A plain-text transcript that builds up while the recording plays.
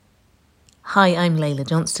Hi, I'm Layla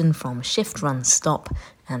Johnston from Shift Run Stop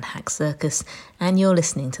and Hack Circus, and you're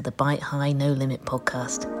listening to the Bite High No Limit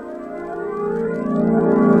podcast.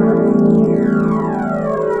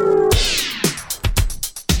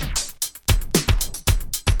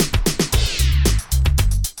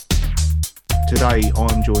 Today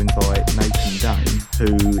I'm joined by Nathan Dane,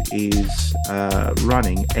 who is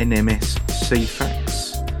running NMS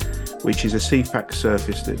Ceefax, which is a Ceefax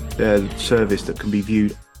service that can be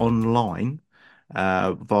viewed online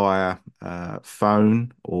via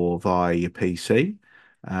phone or via your PC.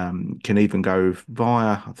 Can even go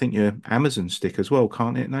via, I think, your Amazon stick as well,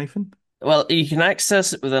 can't it, Nathan? Well, you can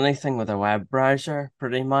access it with anything with a web browser,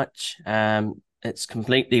 pretty much. It's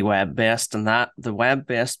completely web-based, and that the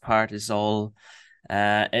web-based part is all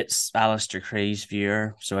it's Alistair Cree's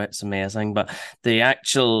viewer, so it's amazing. But the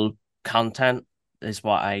actual content is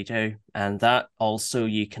what I do, and that also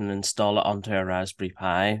you can install it onto a Raspberry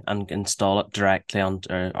Pi and install it directly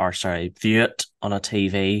view it on a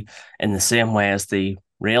TV in the same way as the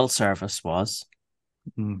rail service was.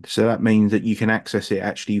 So that means that you can access it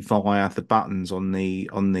actually via the buttons on the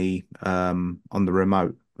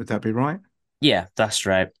remote. Would that be right? Yeah, that's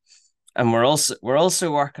right. And we're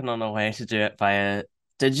also working on a way to do it via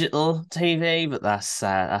digital TV, but that's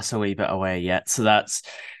a wee bit away yet. So that's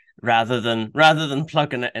rather than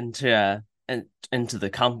plugging it into the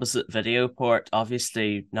composite video port.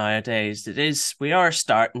 Obviously, nowadays we are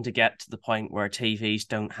starting to get to the point where TVs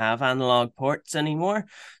don't have analog ports anymore.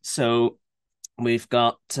 So we're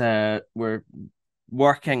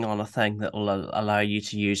working on a thing that will allow you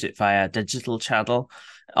to use it via digital channel.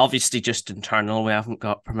 Obviously, just internal. We haven't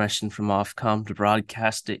got permission from Ofcom to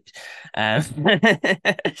broadcast it.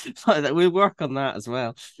 But we'll work on that as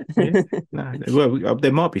well. Yeah. No, well,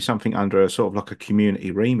 there might be something under a sort of like a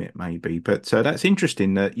community remit, maybe, but that's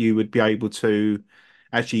interesting that you would be able to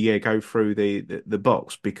actually, yeah, go through the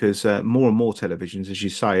box because more and more televisions, as you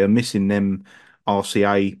say, are missing them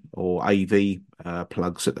RCA or AV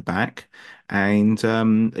plugs at the back, and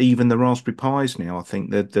even the Raspberry Pis now, I think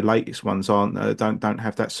the latest ones aren't don't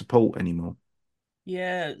have that support anymore.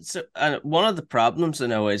 Yeah, so one of the problems I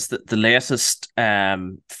know is that the latest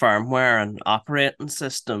firmware and operating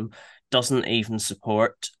system doesn't even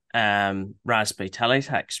support Raspberry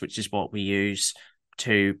Teletext, which is what we use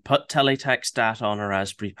to put teletext data on a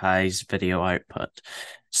Raspberry Pi's video output.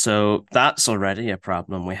 So that's already a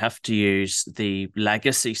problem. We have to use the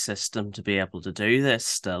legacy system to be able to do this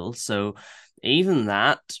still. So even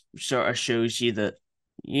that sort of shows you that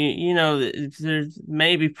you know there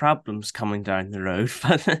may be problems coming down the road,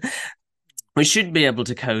 but we should be able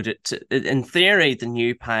to code it in theory. The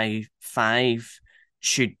new Pi 5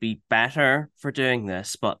 should be better for doing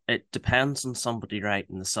this, but it depends on somebody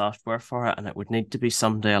writing the software for it, and it would need to be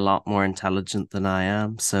somebody a lot more intelligent than I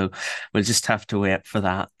am. So we'll just have to wait for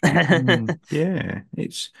that. Yeah,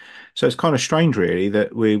 it's kind of strange, really,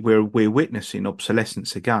 that we're witnessing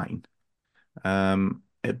obsolescence again.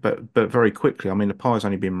 But very quickly. I mean, the Pi's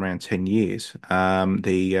only been around 10 years.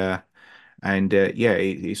 The and Yeah,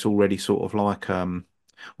 it's already sort of like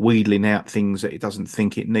wheedling out things that it doesn't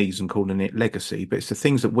think it needs and calling it legacy. But it's the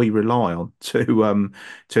things that we rely on to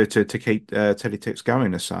keep teletext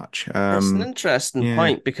going as such. It's an interesting Yeah.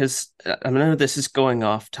 point because I know this is going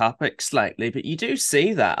off topic slightly, but you do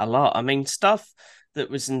see that a lot. I mean, stuff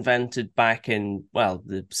that was invented back in, well,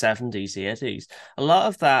 the 70s, 80s, a lot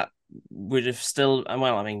of that would have still,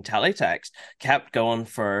 well, I mean, teletext kept going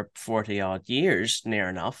for 40 odd years, near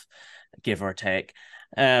enough, give or take.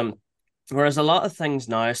 Um, Whereas a lot of things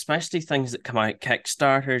now, especially things that come out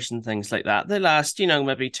Kickstarters and things like that, they last,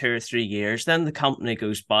 maybe 2 or 3 years. Then the company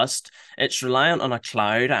goes bust. It's reliant on a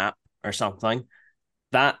cloud app or something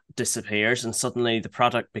that disappears, and suddenly the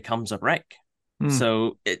product becomes a brick. Mm,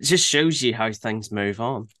 So it just shows you how things move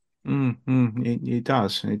on. it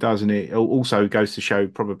does. It does, and it also goes to show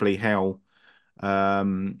probably how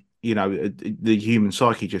the human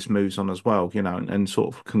psyche just moves on as well, and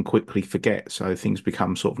sort of can quickly forget. So things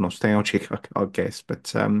become sort of nostalgic, I guess.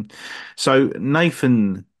 But so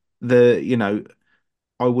Nathan, I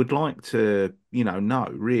would like to, know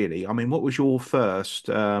really. I mean, what was your first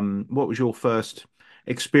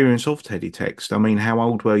experience of Teddy Text? I mean, how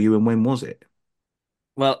old were you and when was it?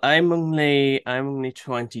 Well, I'm only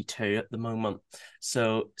 22 at the moment.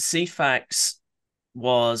 So Ceefax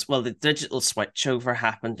the digital switchover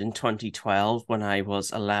happened in 2012 when I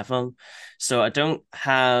was 11. So I don't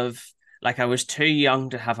have, like, I was too young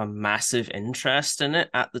to have a massive interest in it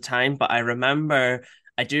at the time, but I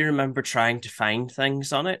do remember trying to find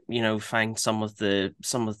things on it, find some of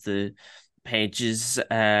the pages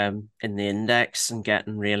in the index and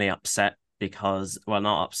getting really upset because, well,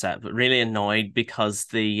 not upset, but really annoyed because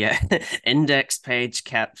the index page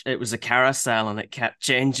it was a carousel and it kept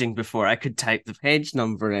changing before I could type the page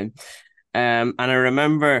number in. And I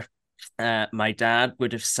remember my dad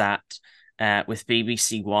would have sat with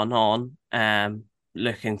BBC One on,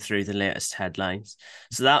 looking through the latest headlines.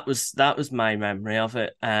 So that was my memory of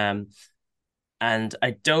it. And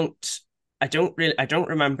I don't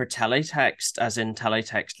remember teletext as in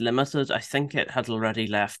teletext limited. I think it had already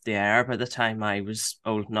left the air by the time I was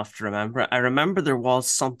old enough to remember it. I remember there was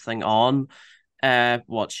something on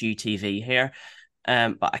Watch UTV here.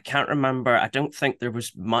 But I can't remember. I don't think there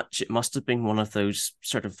was much. It must have been one of those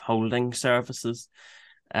sort of holding services.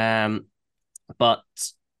 But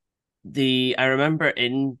I remember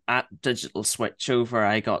at Digital Switchover,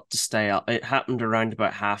 I got to stay up. It happened around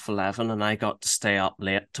about 11:30, and I got to stay up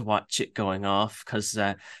late to watch it going off because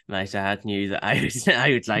my dad knew that I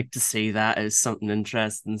would like to see that as something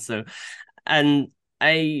interesting. So, and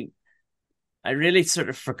I really sort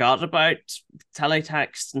of forgot about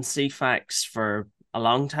teletext and Ceefax for a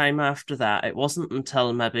long time after that. It wasn't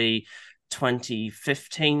until maybe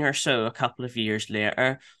 2015 or so, a couple of years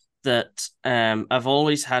later, that I've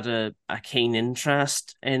always had a keen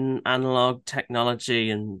interest in analog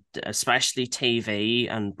technology and especially TV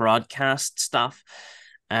and broadcast stuff.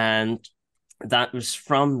 And that was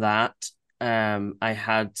from that. I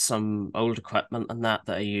had some old equipment and that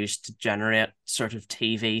I used to generate sort of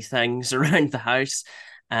TV things around the house.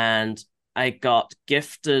 And I got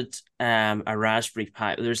gifted a Raspberry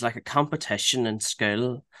Pi. There was like a competition in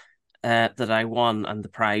school that I won, and the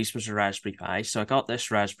prize was a Raspberry Pi. So I got this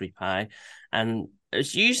Raspberry Pi, and I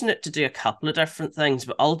was using it to do a couple of different things,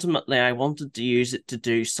 but ultimately I wanted to use it to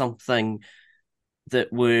do something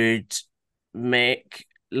that would make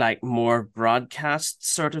like more broadcast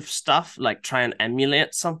sort of stuff, like try and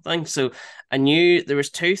emulate something. So I knew there was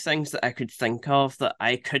two things that I could think of that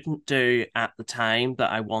I couldn't do at the time that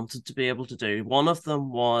I wanted to be able to do. One of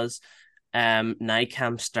them was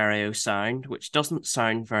NICAM stereo sound, which doesn't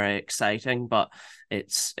sound very exciting, but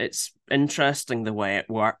it's interesting the way it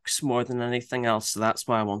works more than anything else. So that's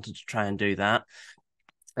why I wanted to try and do that.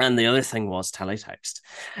 And the other thing was teletext.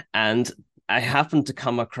 And I happened to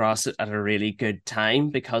come across it at a really good time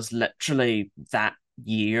because literally that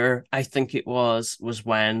year, I think it was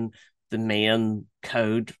when the main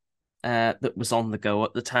code that was on the go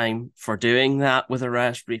at the time for doing that with a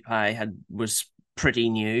Raspberry Pi was pretty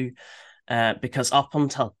new. Because up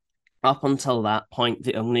until that point,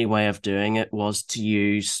 the only way of doing it was to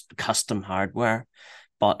use custom hardware.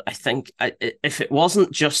 But I think if it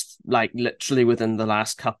wasn't just like literally within the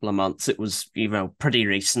last couple of months, it was pretty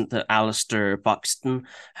recent that Alistair Buxton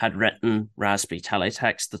had written Raspberry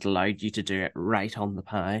Teletext that allowed you to do it right on the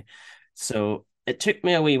Pi. So it took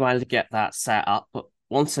me a wee while to get that set up, but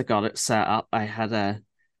once I got it set up, I had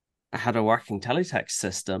a working teletext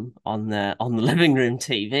system on the living room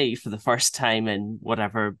TV for the first time in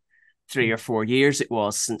whatever 3 or 4 years it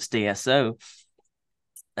was since DSO.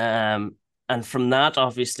 And from that,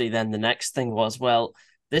 obviously, then the next thing was, well,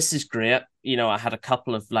 this is great. I had a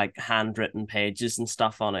couple of like handwritten pages and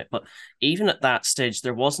stuff on it, but even at that stage,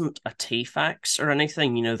 there wasn't a Ceefax or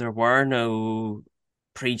anything. There were no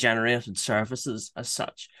pre-generated services as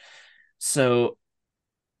such. So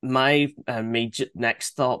my immediate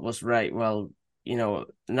next thought was, right, well,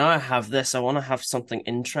 now I have this, I want to have something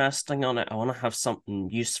interesting on it. I want to have something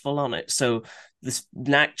useful on it. So this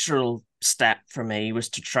natural step for me was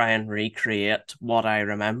to try and recreate what I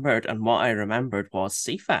remembered, and what I remembered was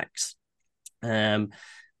Ceefax. And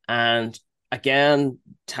again,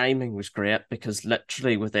 timing was great because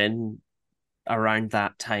literally within around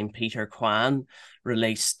that time, Peter Kwan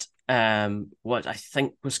released what I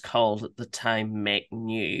think was called at the time Make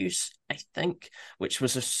News, I think, which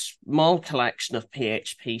was a small collection of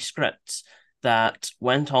PHP scripts that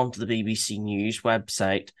went onto the BBC News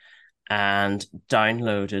website and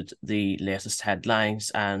downloaded the latest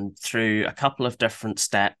headlines, and through a couple of different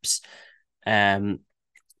steps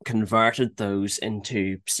converted those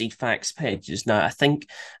into Ceefax pages. Now, I think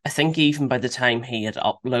even by the time he had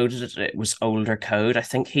uploaded it, it was older code. I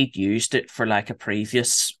think he'd used it for like a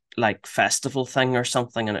previous like festival thing or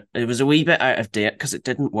something, and it was a wee bit out of date because it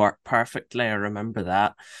didn't work perfectly. I remember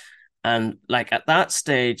that. And like at that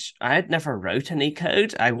stage, I had never wrote any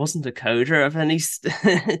code. I wasn't a coder of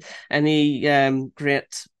any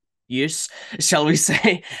great use, shall we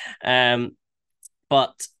say.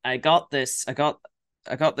 But I got this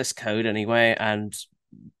code anyway, and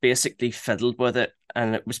basically fiddled with it.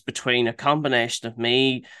 And it was between a combination of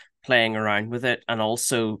me playing around with it and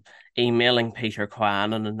also emailing Peter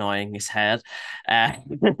Kwan and annoying his head,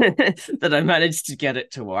 that I managed to get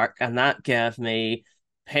it to work. And that gave me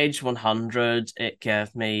page 100. It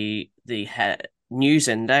gave me the news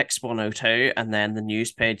index 102, and then the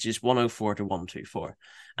news pages 104 to 124.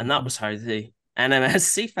 And that was how the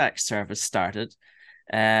NMS Ceefax service started.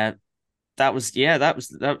 That was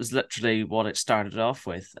literally what it started off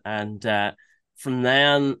with. And from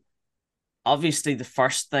then, obviously the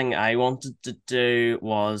first thing I wanted to do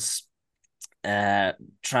was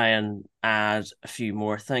try and add a few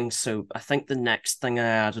more things. So I think the next thing I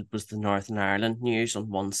added was the Northern Ireland news on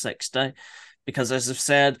 160, because as I've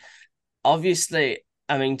said, obviously,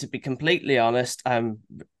 I mean, to be completely honest, I'm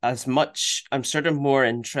sort of more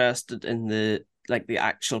interested in the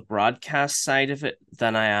actual broadcast side of it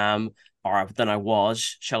than I am, or than I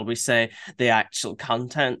was, shall we say, the actual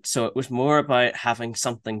content. So it was more about having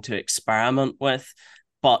something to experiment with,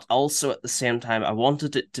 but also at the same time, I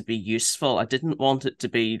wanted it to be useful. I didn't want it to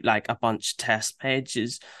be like a bunch of test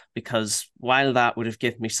pages, because while that would have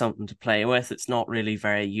given me something to play with, it's not really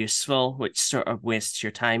very useful, which sort of wastes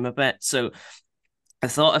your time a bit. So I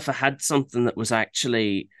thought if I had something that was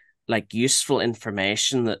actually like useful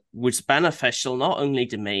information that was beneficial not only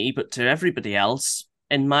to me, but to everybody else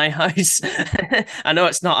in my house. I know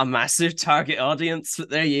it's not a massive target audience, but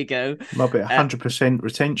there you go. Might be 100%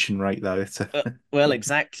 retention rate though. Well,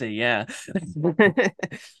 exactly, yeah.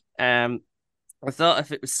 I thought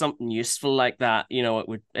if it was something useful like that,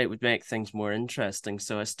 it would make things more interesting.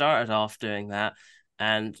 So I started off doing that,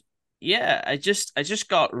 and yeah, I just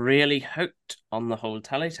got really hooked on the whole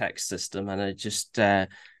teletext system, and I just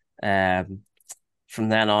from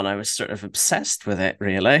then on, I was sort of obsessed with it,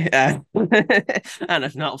 really, and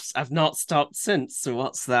I've not stopped since. So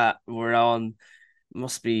what's that? We're on,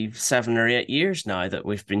 must be 7 or 8 years now that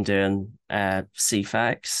we've been doing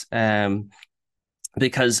Ceefax.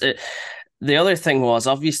 Because the other thing was,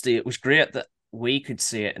 obviously it was great that we could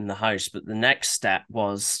see it in the house, but the next step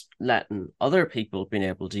was letting other people being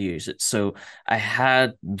able to use it. So I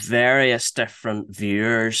had various different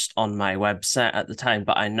viewers on my website at the time,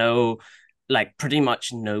 but I know like pretty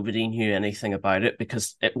much nobody knew anything about it,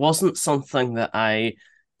 because it wasn't something that I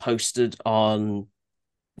posted on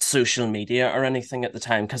social media or anything at the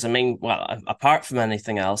time. Because I mean, well, apart from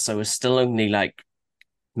anything else, I was still only like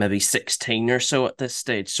maybe 16 or so at this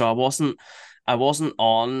stage, so I wasn't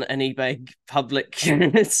on any big public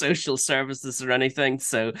social services or anything.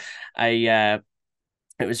 So it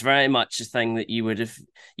was very much a thing that you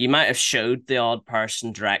might have showed the odd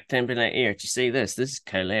person directly and been like, here, do you see this? This is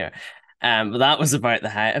cool here. But that was about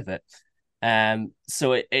the height of it.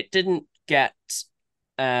 So it didn't get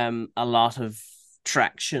a lot of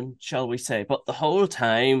traction, shall we say. But the whole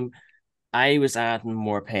time I was adding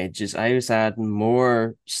more pages, I was adding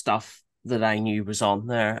more stuff that I knew was on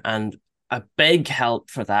there. And a big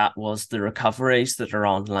help for that was the recoveries that are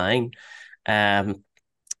online.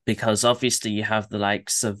 Because obviously you have the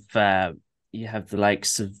likes of well,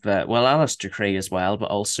 Alistair Cree as well,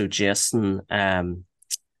 but also Jason.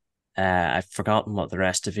 I've forgotten what the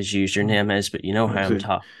rest of his username is, but you know how I'm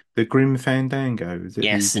talking. The Grim Fandango. Is it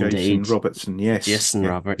Yes, Jason indeed. Robertson? Yes. Jason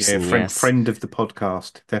Robertson. Yes. Friend of the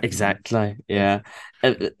podcast. Definitely. Exactly. Yeah.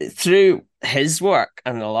 Through his work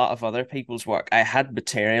and a lot of other people's work, I had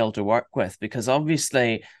material to work with, because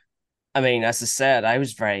obviously, I mean, as I said, I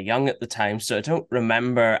was very young at the time, so I don't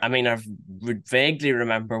remember. I mean, I would vaguely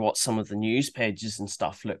remember what some of the news pages and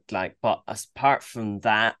stuff looked like, but apart from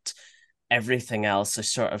that, everything else, I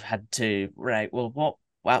sort of had to, right, well,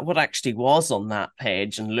 what actually was on that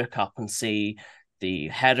page, and look up and see the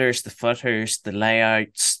headers, the footers, the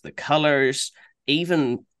layouts, the colors,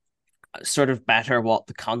 even sort of better what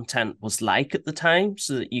the content was like at the time,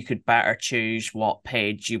 so that you could better choose what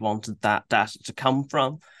page you wanted that data to come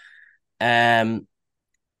from.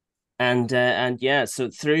 And yeah, so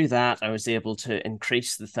through that, I was able to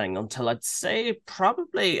increase the thing until I'd say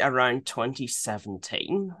probably around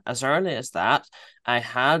 2017. As early as that, I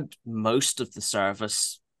had most of the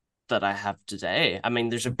service that I have today. I mean,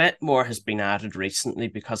 there's a bit more has been added recently,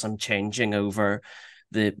 because I'm changing over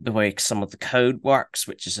the way some of the code works,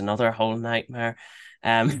 which is another whole nightmare.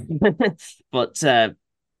 But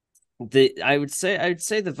I would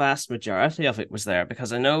say the vast majority of it was there,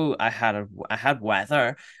 because I know I had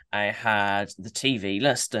weather, I had the TV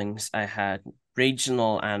listings, I had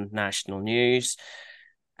regional and national news,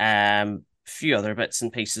 a few other bits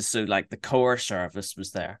and pieces. So like the core service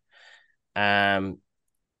was there. But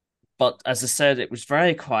as I said, it was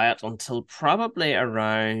very quiet until probably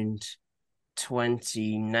around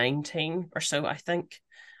 2019 or so, I think.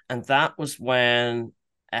 And that was when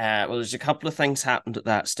Well, there's a couple of things happened at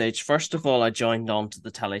that stage. First of all, I joined on to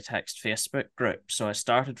the Teletext Facebook group. So I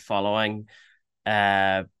started following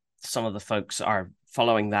some of the folks are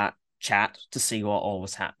following that chat to see what all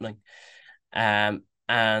was happening.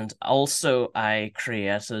 And also I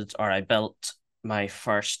built my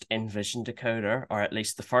first InVision decoder, or at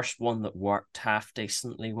least the first one that worked half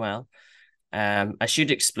decently well. I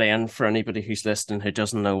should explain for anybody who's listening who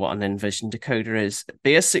doesn't know what an InVision decoder is.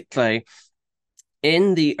 Basically,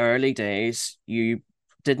 in the early days, you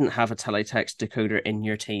didn't have a teletext decoder in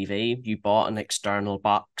your TV. You bought an external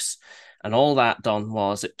box, and all that done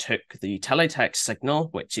was it took the teletext signal,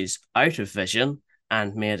 which is out of vision,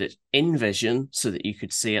 and made it in vision so that you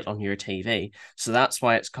could see it on your TV. So that's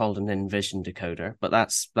why it's called an InVision decoder. But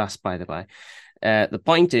that's by the way. The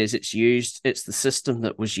point is, it's the system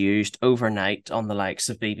that was used overnight on the likes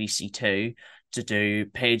of BBC Two to do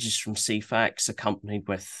pages from Ceefax accompanied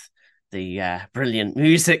with the brilliant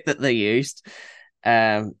music that they used.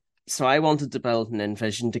 So I wanted to build an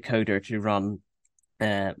InVision decoder to run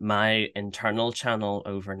my internal channel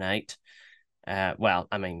overnight. Well,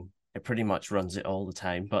 I mean, it pretty much runs it all the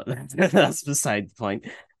time, but that's beside the point.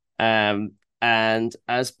 And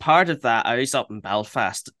as part of that, I was up in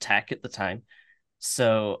Belfast at Tech at the time.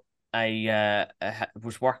 So I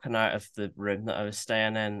was working out of the room that I was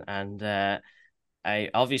staying in, and I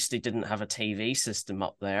obviously didn't have a TV system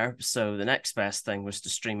up there. So the next best thing was to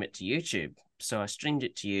stream it to YouTube. So I streamed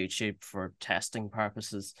it to YouTube for testing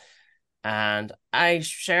purposes. And I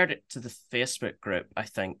shared it to the Facebook group, I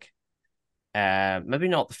think. Maybe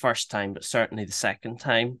not the first time, but certainly the second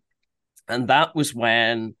time. And that was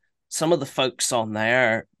when some of the folks on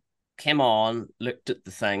there came on, looked at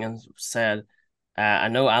the thing and said, I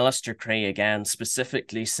know Alistair Cree again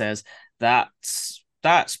specifically says that's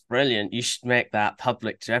brilliant. You should make that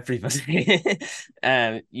public to everybody.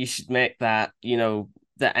 You should make that,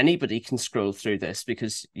 that anybody can scroll through this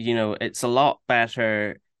because, it's a lot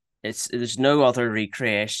better. There's no other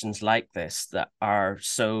recreations like this that are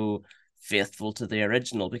so faithful to the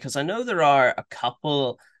original, because I know there are a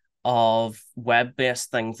couple of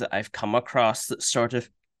web-based things that I've come across that sort of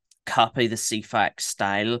copy the Ceefax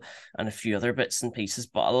style and a few other bits and pieces,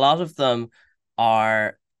 but a lot of them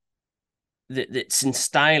are it's in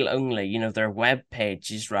style only. They're web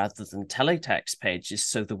pages rather than teletext pages,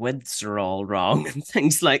 so the widths are all wrong and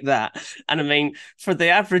things like that. And I mean, for the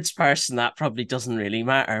average person, that probably doesn't really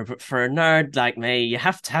matter, but for a nerd like me, you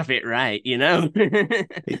have to have it right,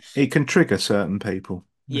 It can trigger certain people.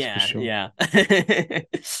 That's for sure. Yeah.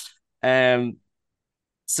 I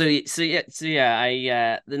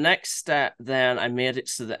the next step then I made it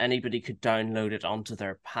so that anybody could download it onto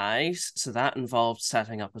their Pis. So that involved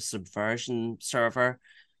setting up a Subversion server,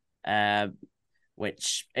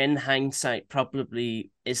 which in hindsight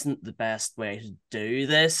probably isn't the best way to do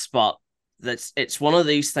this, but it's one of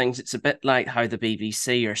these things. It's a bit like how the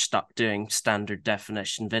BBC are stuck doing standard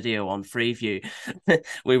definition video on Freeview.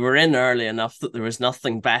 We were in early enough that there was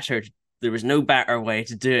nothing better. There was no better way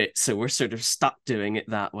to do it, so we're sort of stuck doing it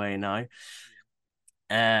that way now.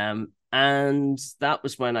 And that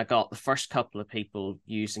was when I got the first couple of people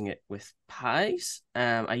using it with Pis.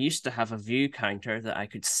 I used to have a view counter that I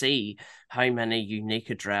could see how many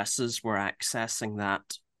unique addresses were accessing that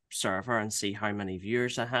server and see how many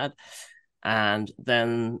viewers I had. And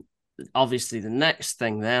then obviously the next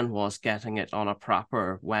thing then was getting it on a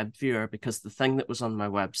proper web viewer, because the thing that was on my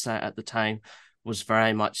website at the time was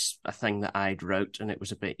very much a thing that I'd wrote, and it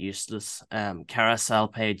was a bit useless. Carousel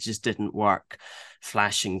pages didn't work.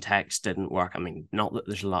 Flashing text didn't work. I mean, not that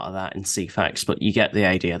there's a lot of that in Ceefax, but you get the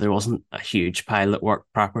idea. There wasn't a huge pile that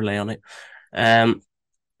worked properly on it. And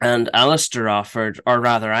Alistair offered, or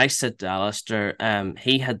rather I said to Alistair,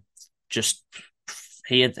 he had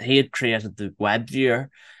created the web viewer,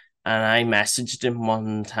 and I messaged him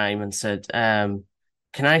one time and said,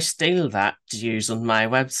 can I steal that to use on my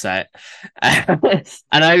website? And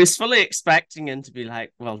I was fully expecting him to be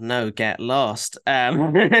like, well, no, get lost.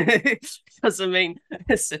 Because I mean,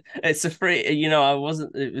 it's a free, I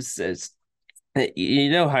wasn't, you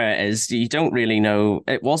know how it is. You don't really know.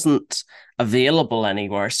 It wasn't available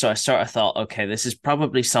anywhere. So I sort of thought, okay, this is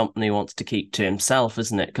probably something he wants to keep to himself,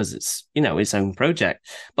 isn't it? Because it's, his own project.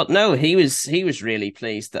 But no, he was really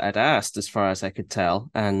pleased that I'd asked, as far as I could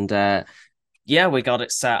tell. And, yeah, we got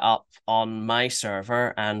it set up on my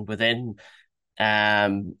server, and within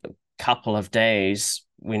a couple of days,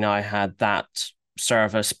 we now had that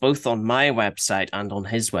service both on my website and on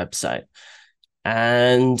his website.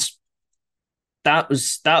 And that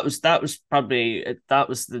was the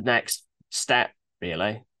next step,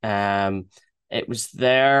 really. It was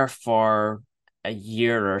there for a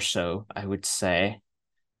year or so, I would say.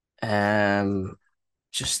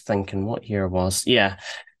 Just thinking what year was. Yeah.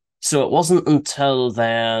 So it wasn't until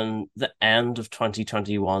then, the end of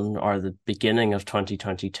 2021 or the beginning of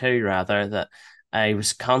 2022, rather, that I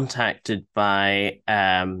was contacted by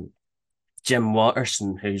Jim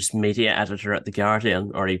Watterson, who's media editor at The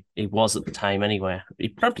Guardian, or he was at the time anyway. He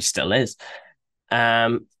probably still is.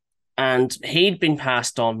 Um, and he'd been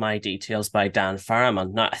passed on my details by Dan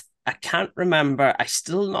Farriman. Now, I can't remember. I'm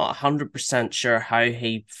still not 100% sure how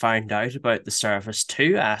he found out about the service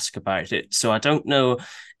to ask about it. So I don't know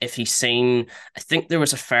if he's seen. I think there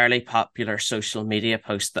was a fairly popular social media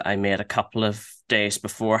post that I made a couple of days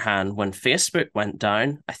beforehand when Facebook went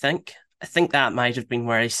down. I think that might have been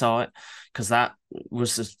where he saw it, because that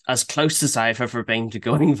was as close as I've ever been to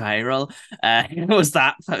going viral. It was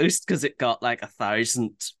that post, because it got like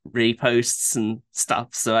 1,000 reposts and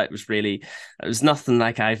stuff. So it was nothing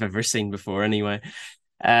like I've ever seen before anyway.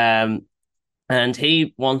 And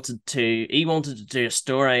he wanted to do a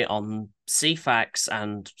story on Ceefax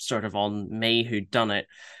and sort of on me who'd done it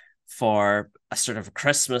for a sort of a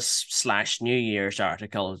Christmas/New Year's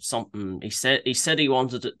article. Something he said he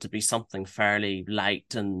wanted it to be something fairly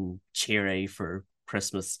light and cheery for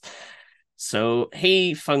Christmas. So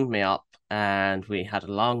he phoned me up and we had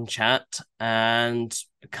a long chat. And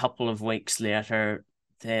a couple of weeks later,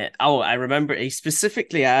 I remember he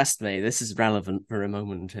specifically asked me, this is relevant for a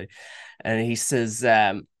moment too, and he says,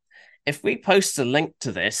 if we post a link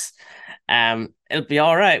to this, it'll be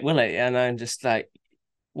all right, will it? And I'm just like,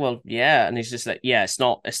 well, yeah. And he's just like, yeah, it's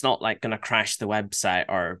not like gonna crash the website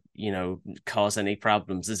or, cause any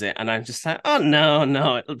problems, is it? And I'm just like, oh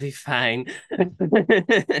no, it'll be fine.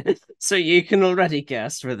 So you can already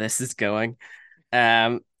guess where this is going.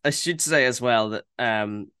 I should say as well that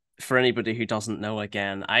for anybody who doesn't know,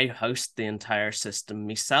 again, I host the entire system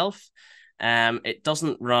myself. It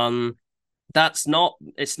doesn't run. It's not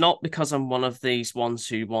because I'm one of these ones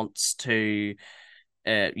who wants to,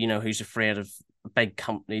 who's afraid of big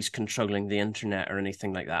companies controlling the internet or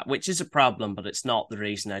anything like that, which is a problem, but it's not the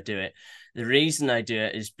reason I do it. The reason I do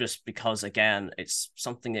it is just because, again, it's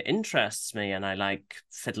something that interests me and I like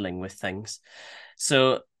fiddling with things.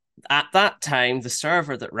 So at that time, the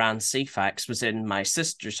server that ran Ceefax was in my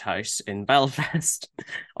sister's house in Belfast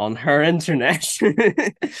on her internet.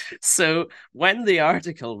 So when the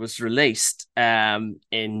article was released in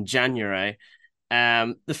January,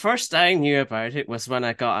 the first I knew about it was when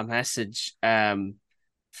I got a message I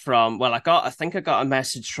think I got a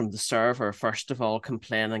message from the server, first of all,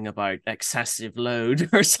 complaining about excessive load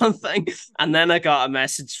or something. And then I got a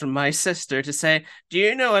message from my sister to say, do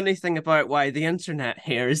you know anything about why the internet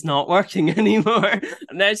here is not working anymore?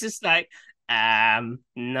 And I was just like,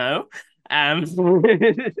 no. And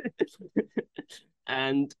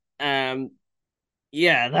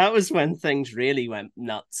yeah, that was when things really went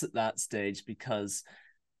nuts at that stage, because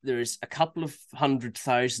there's a couple of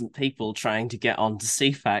 100,000 people trying to get onto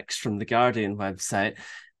Ceefax from the Guardian website.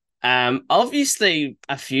 Obviously,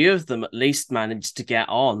 a few of them at least managed to get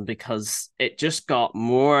on because it just got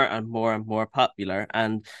more and more and more popular.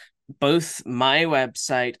 And both my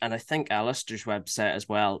website and I think Alistair's website as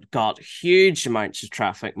well got huge amounts of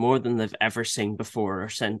traffic, more than they've ever seen before or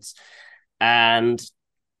since. And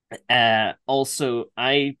also,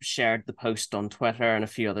 I shared the post on Twitter and a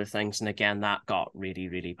few other things, and again, that got really,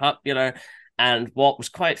 really popular. And what was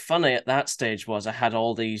quite funny at that stage was I had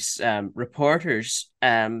all these reporters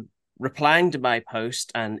replying to my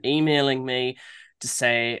post and emailing me to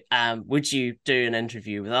say, would you do an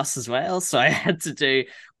interview with us as well? So I had to do,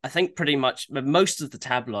 I think, pretty much most of the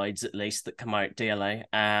tabloids, at least, that come out daily.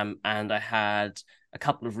 And I had a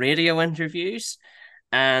couple of radio interviews.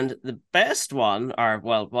 And the best one, or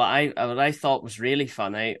well, what I thought was really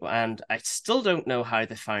funny, and I still don't know how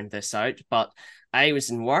they found this out, but I was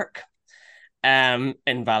in work in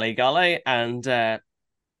Ballygolly, and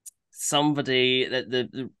somebody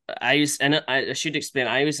I was in it. I should explain.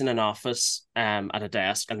 I was in an office at a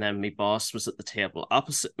desk, and then my boss was at the table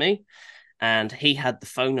opposite me, and he had the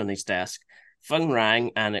phone on his desk. Phone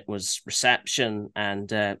rang, and it was reception,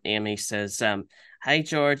 and Amy says, hi,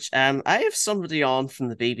 George. I have somebody on from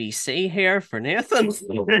the BBC here for Nathan.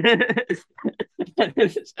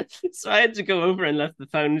 So I had to go over and lift the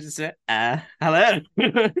phone and say, hello.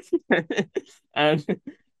 And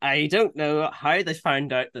I don't know how they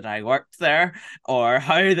found out that I worked there or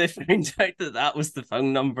how they found out that that was the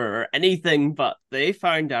phone number or anything, but they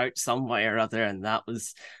found out some way or other, and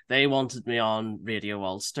they wanted me on Radio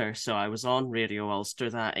Ulster. So I was on Radio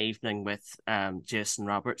Ulster that evening with Jason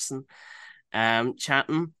Robertson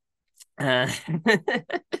chatting. Uh,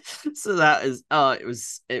 so that is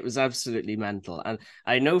it was absolutely mental. And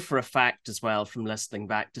I know for a fact as well from listening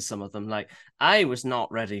back to some of them, like I was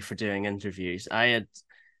not ready for doing interviews. I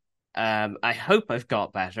hope I've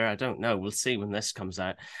got better. I don't know. We'll see when this comes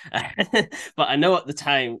out. But I know at the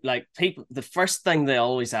time, like people, the first thing they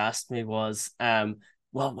always asked me was,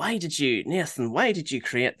 well, Nathan, why did you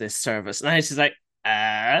create this service? And I was just like,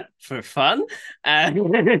 for fun.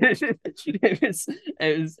 It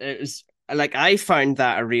was like I found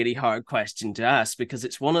that a really hard question to ask because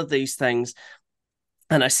it's one of these things.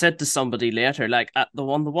 And I said to somebody later, like on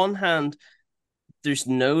the one hand, there's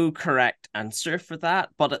no correct answer for that,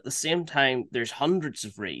 but at the same time, there's hundreds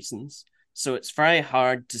of reasons. So it's very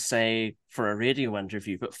hard to say for a radio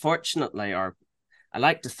interview. But fortunately, or I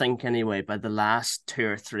like to think anyway, by the last two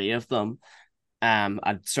or three of them,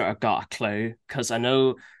 I'd sort of got a clue because I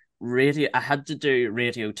know I had to do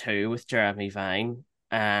Radio 2 with Jeremy Vine,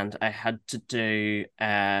 and I had to do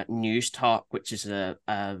News Talk, which is a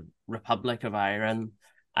Republic of Ireland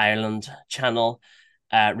channel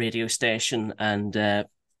radio station, and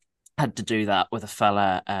had to do that with a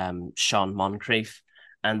fella, Sean Moncrief.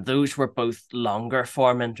 And those were both longer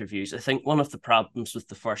form interviews. I think one of the problems with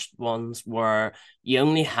the first ones were you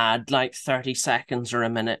only had like 30 seconds or a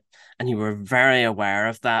minute, and you were very aware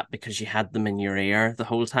of that because you had them in your ear the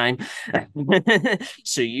whole time.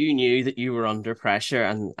 So you knew that you were under pressure,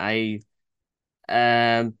 and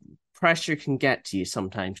pressure can get to you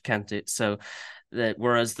sometimes, can't it? So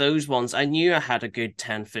whereas those ones I knew I had a good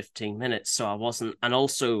 10-15 minutes, so I wasn't, and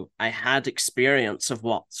also I had experience of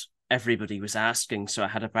what everybody was asking, so I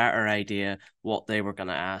had a better idea what they were going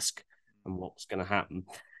to ask and what was going to happen.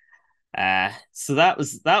 So that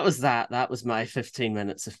was my 15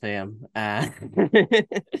 minutes of fame. And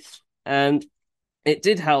it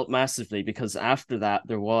did help massively because after that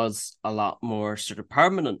there was a lot more sort of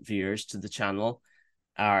permanent viewers to the channel,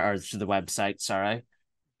 or to the website, sorry.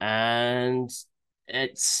 And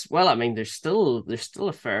it's, well, I mean, there's still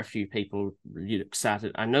a fair few people who looks at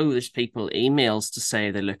it. I know there's people emails to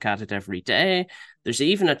say they look at it every day. There's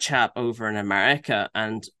even a chap over in America,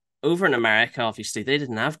 and over in America, obviously they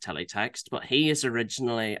didn't have teletext, but I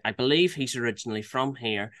believe he's originally from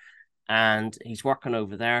here, and he's working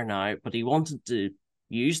over there now, but he wanted to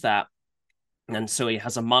use that. And so he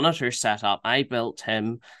has a monitor set up. I built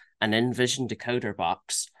him an InVision decoder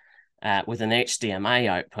box with an HDMI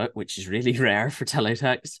output, which is really rare for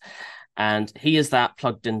teletext. And he has that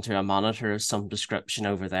plugged into a monitor of some description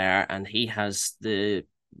over there, and he has the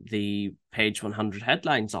page 100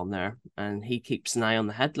 headlines on there, and he keeps an eye on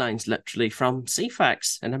the headlines literally from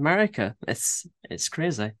Ceefax in America. It's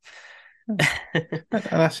crazy.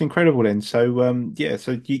 That's incredible then. So yeah,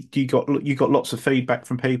 so you got lots of feedback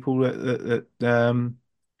from people that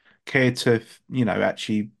cared to,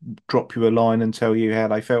 actually drop you a line and tell you how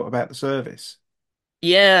they felt about the service.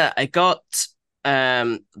 Yeah, I got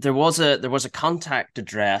there was a contact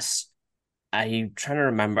address. I'm trying to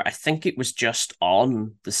remember. I think it was just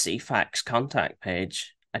on the Ceefax contact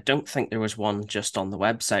page. I don't think there was one just on the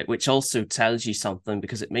website, which also tells you something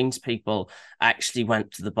because it means people actually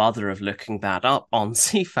went to the bother of looking that up on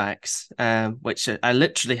Ceefax, which I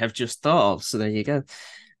literally have just thought of. So there you go.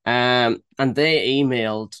 And they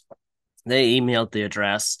emailed the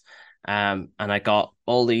address, and I got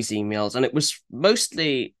all these emails, and it was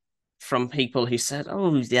mostly from people who said,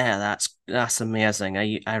 "Oh yeah, that's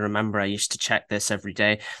amazing. I remember I used to check this every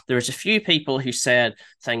day." There was a few people who said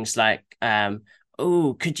things like,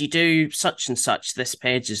 "Oh, could you do such and such? This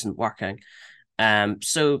page isn't working."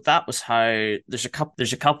 So that was how there's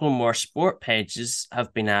a couple more sport pages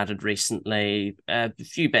have been added recently, a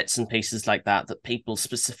few bits and pieces like that people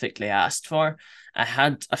specifically asked for. I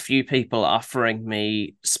had a few people offering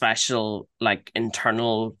me special like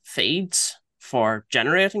internal feeds for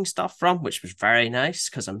generating stuff from, which was very nice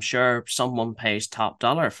because I'm sure someone pays top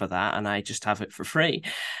dollar for that and I just have it for free.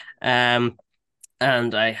 Um,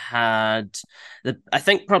 and I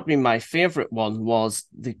think probably my favorite one was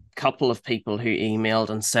the couple of people who emailed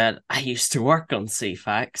and said, I used to work on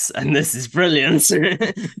Ceefax and this is brilliant.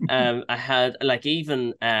 I had like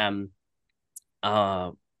even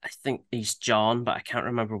I think he's John, but I can't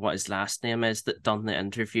remember what his last name is, that done the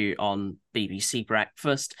interview on BBC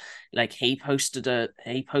Breakfast. Like he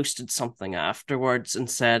posted something afterwards and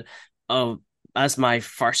said, "Oh, as my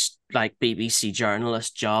first like BBC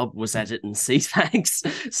journalist job was editing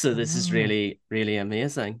Ceefax, so this is Oh, really, really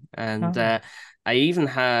amazing." And oh. I even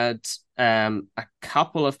had a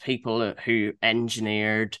couple of people who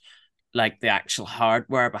engineered like the actual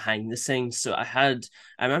hardware behind the scenes. So I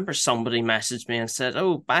remember somebody messaged me and said,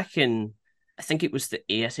 "Oh, back in I think it was the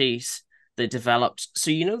 80s, they developed.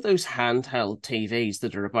 So you know those handheld TVs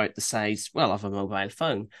that are about the size, well, of a mobile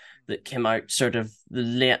phone that came out sort of the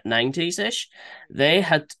late 90s ish. They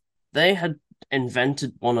had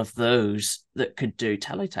invented one of those that could do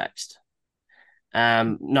teletext.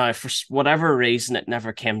 Now, for whatever reason, it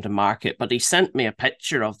never came to market, but he sent me a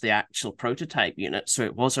picture of the actual prototype unit, so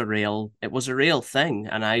it was a real thing,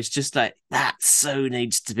 and I was just like, that so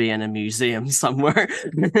needs to be in a museum somewhere.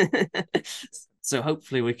 So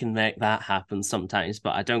hopefully we can make that happen sometimes,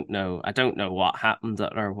 but I don't know. I don't know what happened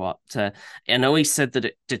or what. I know he said that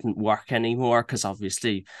it didn't work anymore because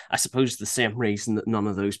obviously, I suppose the same reason that none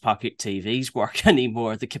of those pocket TVs work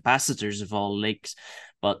anymore, the capacitors have all leaked.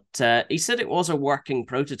 But he said it was a working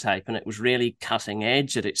prototype and it was really cutting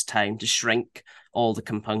edge at its time to shrink all the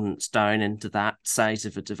components down into that size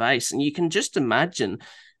of a device. And you can just imagine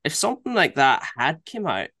if something like that had come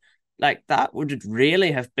out, like that would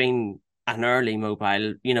really have been an early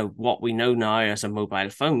mobile, what we know now as a mobile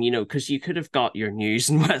phone, because you could have got your news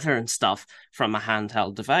and weather and stuff from a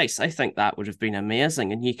handheld device. I think that would have been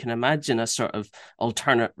amazing. And you can imagine a sort of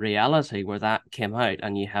alternate reality where that came out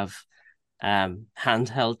and you have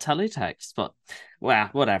handheld teletext. But, well,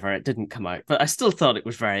 whatever, it didn't come out. But I still thought it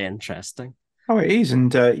was very interesting. Oh, it is,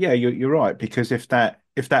 and yeah, you're right, because if that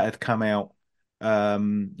had come out,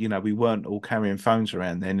 we weren't all carrying phones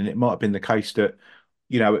around then, and it might have been the case that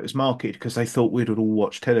it was marketed because they thought we'd all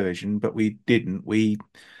watch television, but we didn't. We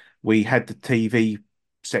had the TV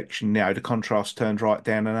section, the contrast turned right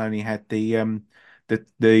down, and only had the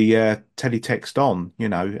teletext on,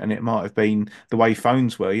 and it might have been the way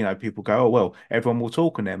phones were. People go, oh well, everyone will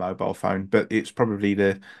talk on their mobile phone, but it's probably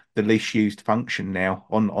the least used function now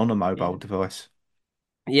on a mobile Yeah. device.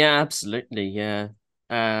 Yeah, absolutely. Yeah.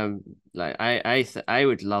 Like I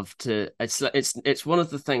would love to. It's one of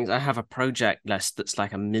the things. I have a project list that's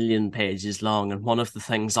like 1 million pages long, and one of the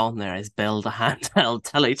things on there is build a handheld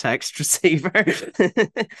teletext receiver.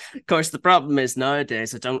 Of course, the problem is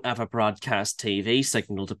nowadays I don't have a broadcast TV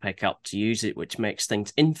signal to pick up to use it, which makes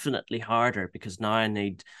things infinitely harder because now I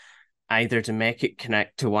need either to make it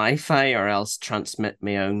connect to Wi-Fi or else transmit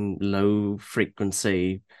my own low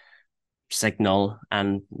frequency signal.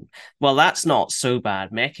 And well, that's not so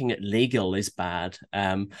bad. Making it legal is bad.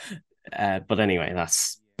 But anyway,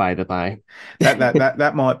 that's by the by.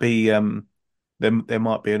 That might be there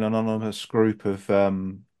might be an anonymous group of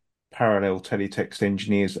parallel teletext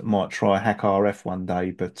engineers that might try hack RF one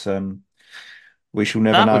day, but we shall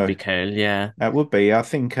never That would know. be cool, yeah. That would be. I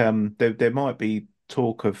think there might be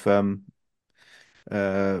talk of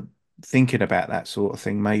uh, thinking about that sort of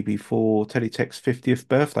thing maybe for Teletext's 50th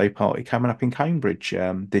birthday party coming up in Cambridge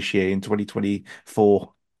this year in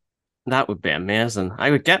 2024. That would be amazing. I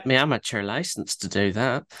would get my amateur license to do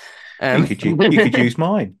that. You Um, could you could use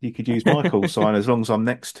mine. You could use my call sign as long as I'm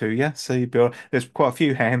next to you. So you'd be there's quite a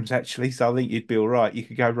few hams actually, so I think you'd be all right. You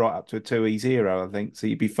could go right up to a 2E0, I think, so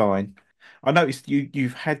you'd be fine. I noticed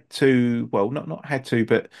you've had to, well, not had to,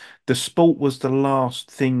 but the sport was the last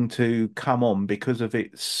thing to come on because of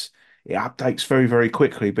it updates very, very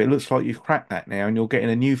quickly. But it looks like you've cracked that now, and you're getting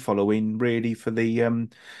a new following really for the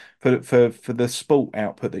for the sport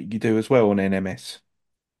output that you do as well on NMS.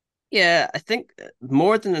 yeah, I think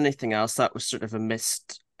more than anything else, that was sort of a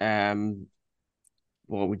missed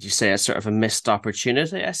what would you say, a sort of a missed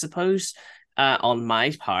opportunity, I suppose, on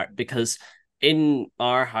my part, because in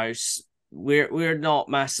our house we're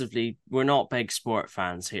not big sport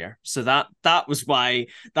fans here. So that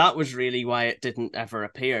was really why it didn't ever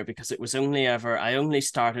appear, because it was only ever I only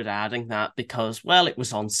started adding that because, well, it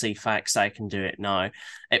was on Ceefax, I can do it now.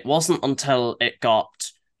 It wasn't until it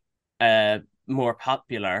got more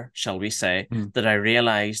popular, shall we say, Mm, that I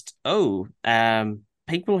realized,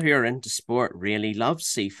 people who are into sport really love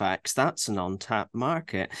Ceefax. That's an untapped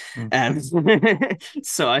market. mm. Um,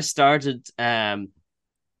 so I've started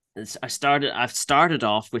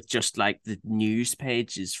off with just like the news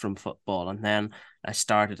pages from football, and then I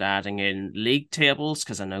started adding in league tables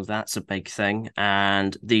because I know that's a big thing,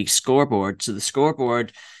 and the scoreboard. So the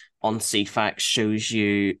scoreboard on Ceefax shows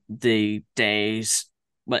you the days.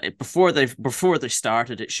 But before they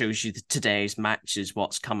started, it shows you today's matches,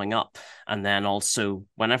 what's coming up, and then also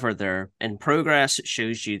whenever they're in progress, it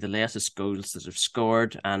shows you the latest goals that have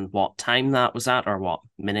scored and what time that was at or what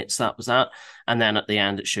minutes that was at, and then at the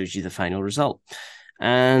end it shows you the final result.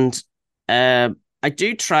 And I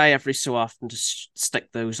do try every so often to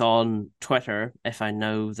stick those on Twitter if I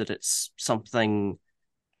know that it's something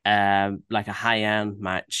like a high-end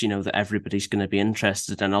match, that everybody's going to be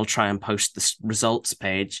interested in, I'll try and post the results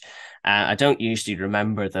page. I don't usually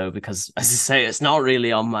remember though, because as I say, it's not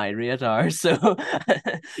really on my radar. So,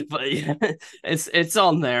 but yeah, it's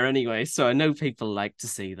on there anyway. So I know people like to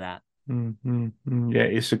see that. Yeah,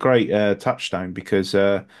 it's a great touchstone because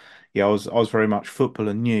yeah, I was very much football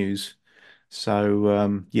and news.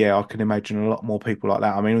 So yeah, I can imagine a lot more people like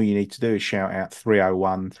that. I mean, all you need to do is shout out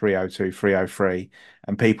 301, 302, 303,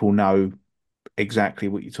 and people know exactly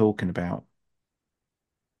what you're talking about.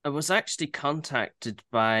 I was actually contacted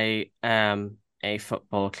by a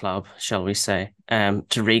football club, shall we say,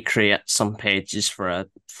 to recreate some pages for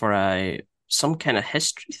a some kind of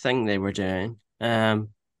history thing they were doing.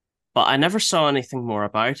 But I never saw anything more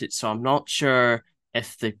about it, so I'm not sure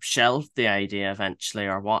if they shelved the idea eventually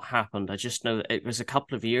or what happened. I just know that it was a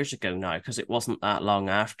couple of years ago now, because it wasn't that long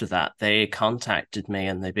after that. They contacted me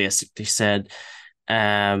and they basically said,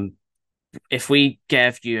 um, if we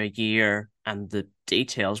gave you a year and the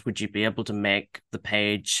details, would you be able to make the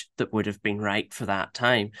page that would have been right for that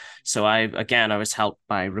time? So I was helped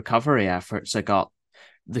by recovery efforts. I got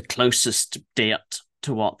the closest date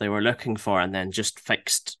to what they were looking for, and then just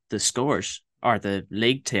fixed the scores or the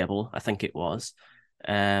league table, I think it was.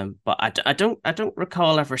 But I don't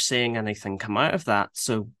recall ever seeing anything come out of that.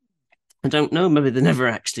 So I don't know. Maybe they never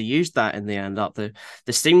actually used that in the end.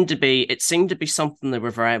 It seemed to be something they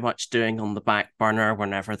were very much doing on the back burner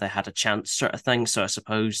whenever they had a chance, sort of thing. So I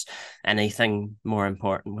suppose anything more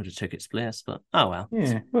important would have took its place. But oh well.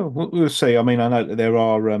 Yeah, well, we'll see. I mean, I know that there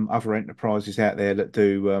are other enterprises out there that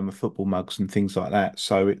do football mugs and things like that.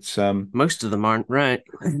 So it's Most of them aren't right.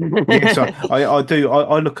 yes, I do.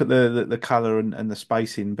 I look at the color and the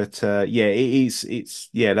spacing, but yeah, it's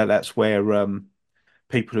yeah, that's where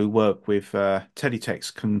people who work with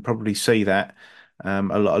teletext can probably see that a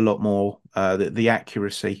lot more the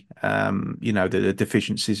accuracy, the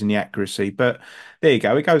deficiencies in the accuracy. But there you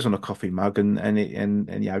go. It goes on a coffee mug, and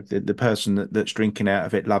the person that's drinking out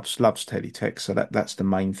of it loves teletext. So that's the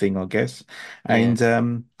main thing, I guess. And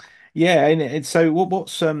Yes. yeah, and so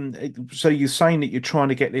so you're saying that you're trying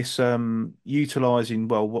to get this utilizing,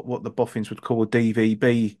 well, what the boffins would call a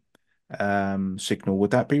DVB signal.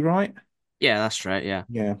 Would that be right? Yeah, that's right. Yeah.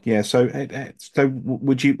 Yeah, yeah. So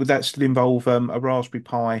would that still involve a Raspberry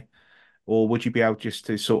Pi, or would you be able just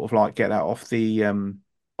to sort of like get that off the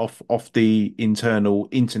off the internal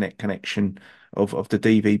internet connection of the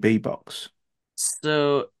DVB box?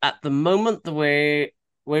 So at the moment, the way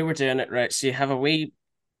we're doing it, right? So you have a wee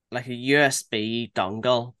like a USB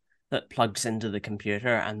dongle that plugs into the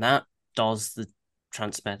computer, and that does the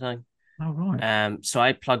transmitting. Oh, right. So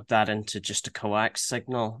I plugged that into just a coax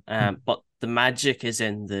signal. But the magic is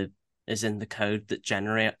in the code that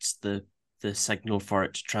generates the signal for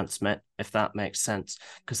it to transmit, if that makes sense,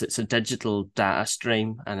 because it's a digital data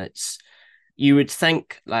stream, and you would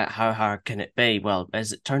think, like, how hard can it be? Well,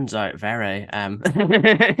 as it turns out, very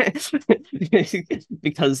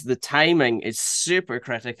because the timing is super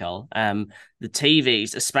critical. The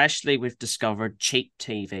TVs, especially we've discovered cheap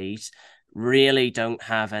TVs, really don't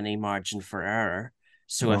have any margin for error.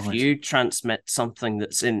 So if Right. you transmit something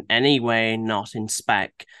that's in any way not in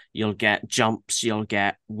spec, you'll get jumps, you'll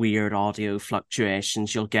get weird audio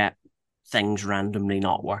fluctuations, you'll get things randomly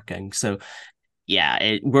not working. So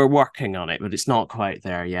yeah, we're working on it, but it's not quite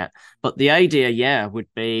there yet. But the idea, yeah, would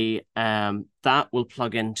be that will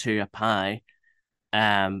plug into a Pi.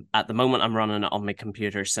 At the moment, I'm running it on my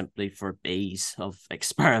computer simply for ease of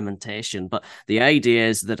experimentation. But the idea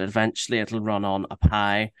is that eventually it'll run on a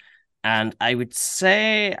Pi. And I would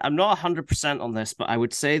say, I'm not 100% on this, but I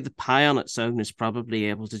would say the Pi on its own is probably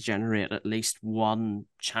able to generate at least one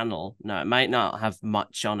channel. Now, it might not have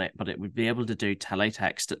much on it, but it would be able to do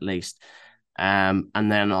teletext at least. And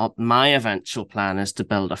then my eventual plan is to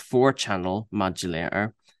build a 4-channel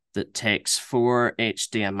modulator that takes 4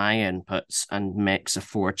 HDMI inputs and makes a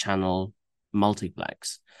 4-channel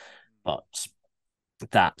multiplex. But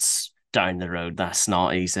that's down the road. That's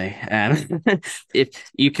not easy.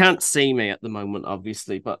 If you can't see me at the moment,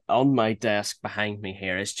 obviously, but on my desk behind me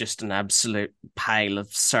here is just an absolute pile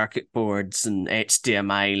of circuit boards and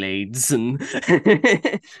HDMI leads and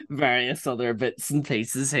various other bits and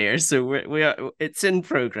pieces here. So it's in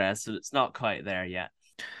progress, but it's not quite there yet.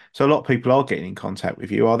 So a lot of people are getting in contact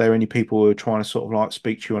with you. Are there any people who are trying to sort of like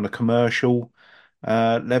speak to you on a commercial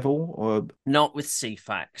level or Not with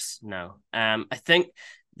Ceefax, no. I think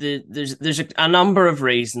there's a number of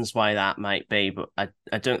reasons why that might be, but I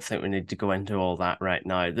don't think we need to go into all that right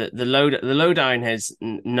now. The lowdown is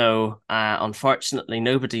no. Unfortunately,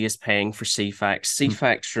 nobody is paying for Ceefax.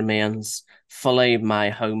 Ceefax remains fully my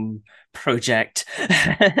home project.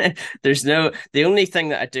 The only thing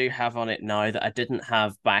that I do have on it now that I didn't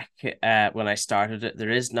have back when I started it,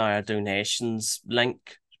 there is now a donations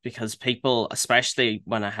link, because people, especially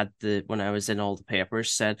when I was in all the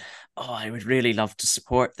papers, said, "Oh, I would really love to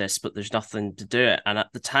support this, but there's nothing to do it." And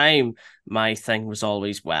at the time, my thing was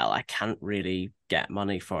always, well, I can't really get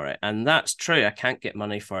money for it. And that's true. I can't get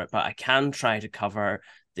money for it, but I can try to cover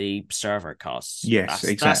the server costs. Yes,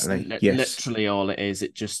 exactly. Yes. Literally all it is.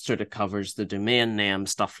 It just sort of covers the domain name,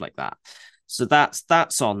 stuff like that. So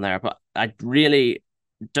that's on there, but I really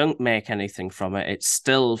don't make anything from it. It's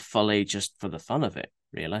still fully just for the fun of it,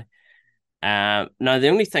 really. Now, the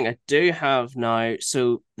only thing I do have now,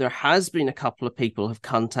 so there has been a couple of people have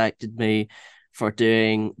contacted me for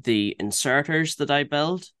doing the inserters that I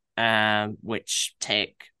build, which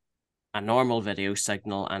take a normal video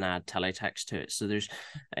signal and add teletext to it. So there's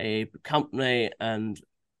a company, and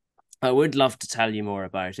I would love to tell you more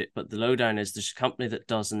about it, but the lowdown is there's a company that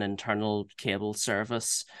does an internal cable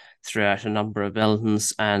service throughout a number of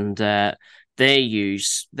buildings, and they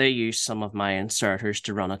use some of my inserters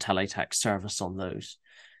to run a teletext service on those.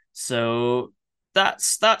 So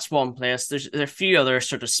that's one place. There are a few other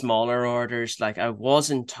sort of smaller orders. Like I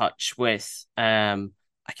was in touch with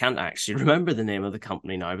I can't actually remember the name of the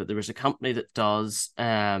company now, but there was a company that does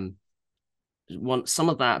want some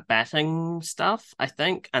of that betting stuff, I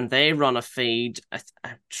think, and they run a feed. I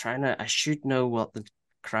should know what the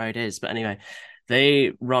crowd is, but anyway,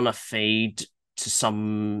 they run a feed to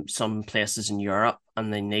some places in Europe,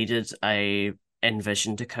 and they needed a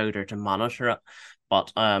Envision decoder to monitor it.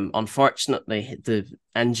 But unfortunately, the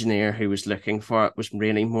engineer who was looking for it was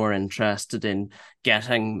really more interested in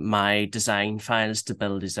getting my design files to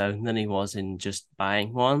build his own than he was in just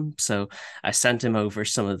buying one. So I sent him over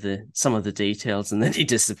some of the details, and then he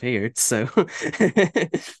disappeared. So,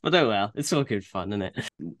 but oh well, it's all good fun, isn't it?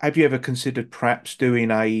 Have you ever considered perhaps doing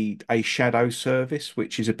a shadow service,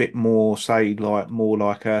 which is a bit more, say, more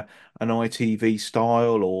like an ITV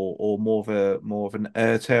style, or more of an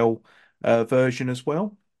Airtel version as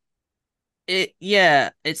well?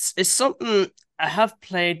 It's something I have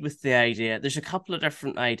played with the idea. There's a couple of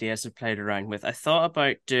different ideas I've played around with. I thought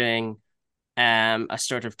about doing a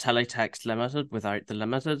sort of teletext limited without the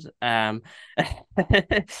limited. The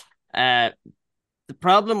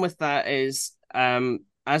problem with that is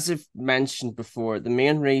as I've mentioned before, the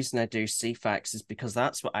main reason I do Ceefax is because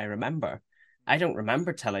that's what I remember. I don't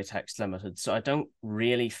remember Teletext Limited, so I don't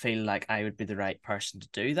really feel like I would be the right person to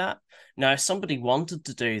do that. Now, if somebody wanted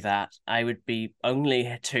to do that, I would be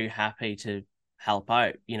only too happy to help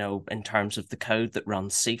out, in terms of the code that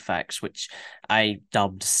runs Ceefax, which I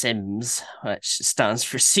dubbed SIMS, which stands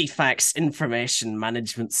for Ceefax Information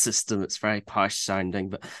Management System. It's very posh sounding,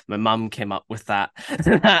 but my mum came up with that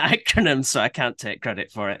acronym, so I can't take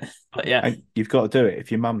credit for it. But yeah. And you've got to do it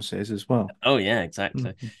if your mum says as well. Oh, yeah,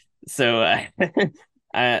 exactly. Mm-hmm. So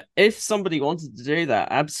if somebody wanted to do that,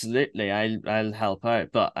 absolutely, I'll help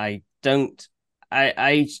out. But I don't.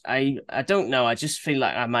 I don't know. I just feel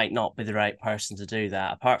like I might not be the right person to do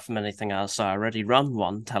that. Apart from anything else, I already run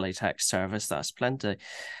one teletext service. That's plenty.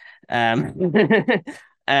 The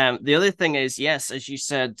other thing is, yes, as you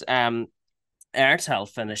said, Airtel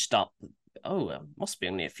finished up. Oh, it must be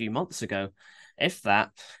only a few months ago, if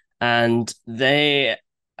that. And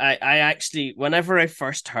I actually, whenever I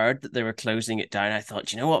first heard that they were closing it down, I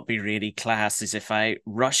thought, what would be really class is if I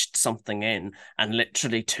rushed something in and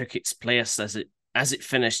literally took its place as it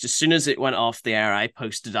finished. As soon as it went off the air, I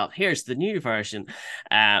posted up, here's the new version.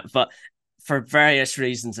 But for various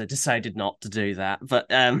reasons, I decided not to do that. But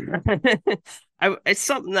it's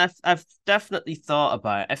something that I've definitely thought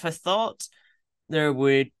about. If I thought there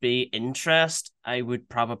would be interest, I would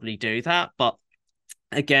probably do that. But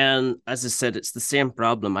again, as I said, it's the same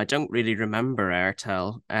problem. I don't really remember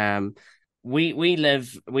Airtel. We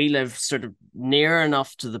live sort of near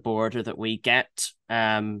enough to the border that we get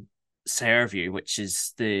Sairview, which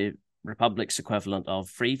is the Republic's equivalent of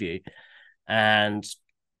Freeview, and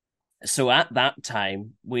so at that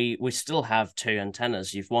time we still have two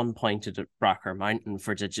antennas. You've one pointed at Bracker Mountain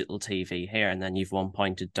for digital TV here, and then you've one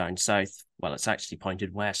pointed down south. Well, it's actually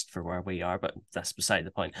pointed west for where we are, but that's beside the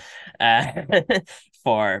point.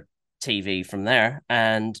 For TV from there.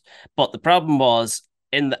 But the problem was,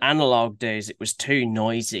 in the analog days, it was too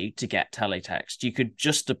noisy to get teletext. You could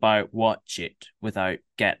just about watch it without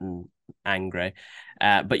getting angry,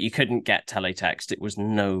 but you couldn't get teletext. It was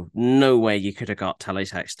no way you could have got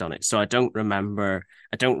teletext on it. So I don't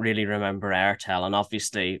really remember Airtel. And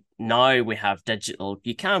obviously now we have digital.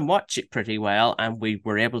 You can watch it pretty well, and we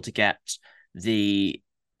were able to get the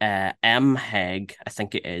MHEG, I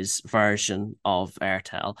think it is, version of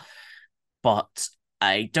Airtel. but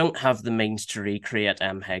I don't have the means to recreate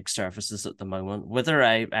MHEG services at the moment. Whether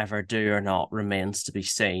I ever do or not remains to be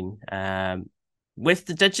seen. With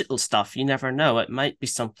the digital stuff, you never know. It might be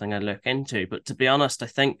something I look into, but to be honest, I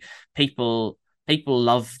think people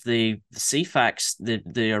love the Ceefax,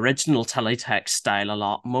 the original teletext style a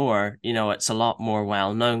lot more. It's a lot more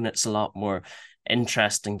well known. It's a lot more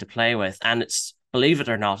interesting to play with, and believe it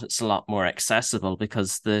or not, it's a lot more accessible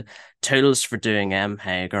because the tools for doing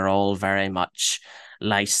MHEG are all very much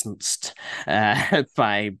licensed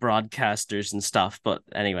by broadcasters and stuff. But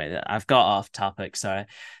anyway, I've got off topic. Sorry.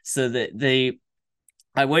 So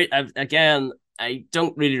again, I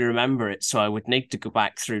don't really remember it, so I would need to go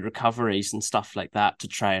back through recoveries and stuff like that to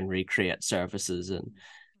try and recreate services.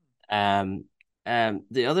 And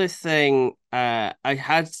the other thing, I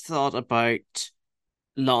had thought about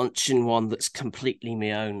launching one that's completely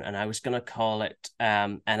my own, and I was going to call it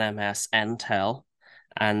NMS Intel.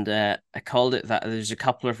 And I called it that. There's a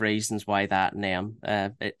couple of reasons why that name.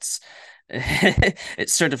 It's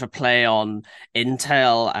sort of a play on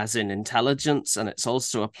Intel as in intelligence, and it's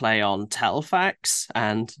also a play on Telfax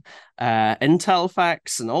and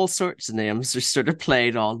Intelfax, and all sorts of names are sort of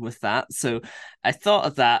played on with that. So I thought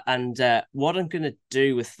of that, and what I'm going to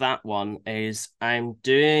do with that one is I'm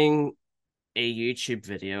doing a YouTube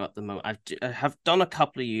video at the moment. I have done a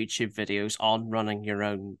couple of YouTube videos on running your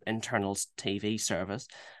own internal TV service,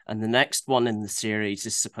 and the next one in the series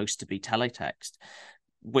is supposed to be teletext,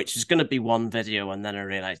 which is going to be one video. And then I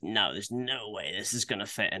realized, no, there's no way this is going to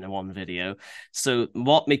fit in a one video. So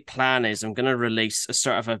what my plan is, I'm going to release a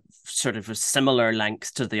sort of a similar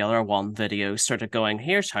length to the other one video, sort of going,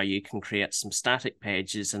 here's how you can create some static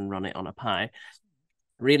pages and run it on a Pi.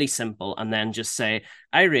 Really simple, and then just say,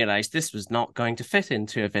 I realized this was not going to fit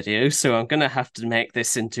into a video, so I'm going to have to make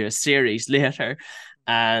this into a series later.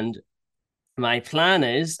 And my plan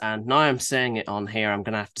is, and now I'm saying it on here, I'm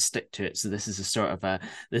going to have to stick to it. So this is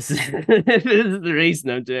this is the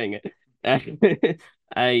reason I'm doing it.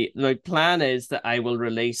 My plan is that I will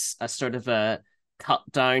release a sort of a cut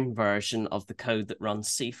down version of the code that runs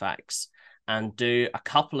Ceefax, and do a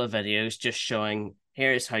couple of videos just showing,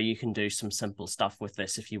 here's how you can do some simple stuff with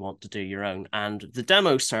this if you want to do your own. And the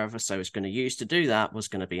demo service I was going to use to do that was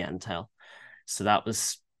going to be Intel. So that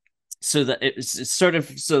was so that it's sort of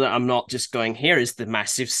so that I'm not just going, here is the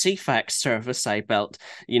massive Ceefax service I built.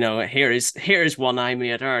 Here is one I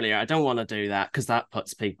made earlier. I don't want to do that because that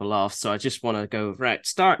puts people off. So I just want to go right,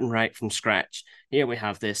 starting right from scratch. Here we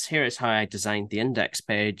have this. Here is how I designed the index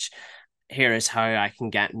page. Here is how I can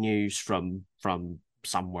get news from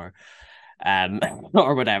somewhere.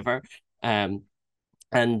 Or whatever, and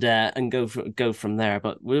go from there.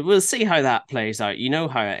 But we'll see how that plays out. You know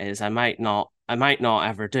how it is. I might not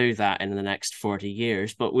ever do that in the next 40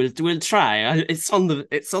 years, but we'll try. It's on the list.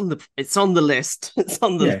 It's on the list.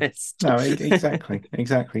 No,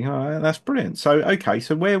 exactly. All right, that's brilliant. So okay,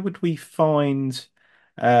 so where would we find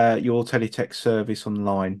your teletext service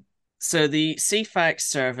online? So the Ceefax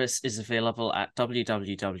service is available at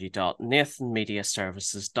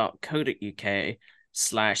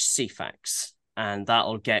www.nathanmediaservices.co.uk/Ceefax, and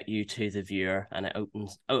that'll get you to the viewer, and it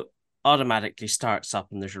automatically starts up,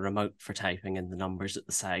 and there's a remote for typing in the numbers at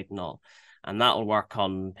the side and all, and that'll work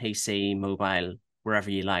on PC, mobile, wherever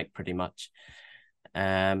you like, pretty much.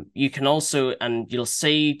 You can also, and you'll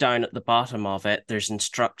see down at the bottom of it, there's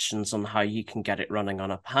instructions on how you can get it running on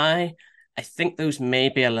a Pi. I think those may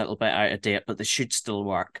be a little bit out of date, but they should still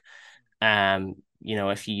work.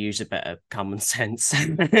 If you use a bit of common sense. I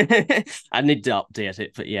need to update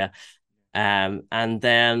it, but yeah. And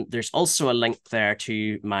then there's also a link there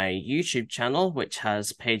to my YouTube channel, which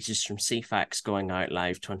has pages from Ceefax going out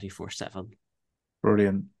live 24/7.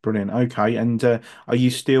 Brilliant. Okay. And are you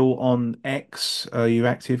still on X? Are you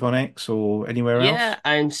active on X or anywhere else? Yeah,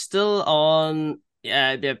 I'm still on.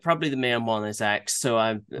 Yeah, probably the main one is X.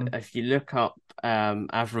 So if you look up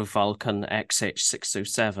Avro Vulcan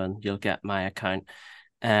XH607, you'll get my account.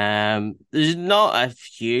 There's not a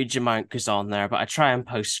huge amount goes on there, but I try and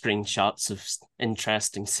post screenshots of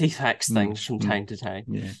interesting Ceefax things from time to time.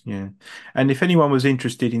 Yeah. And if anyone was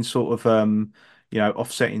interested in sort of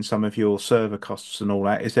offsetting some of your server costs and all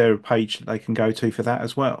that, is there a page that they can go to for that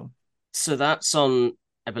as well? So that's on,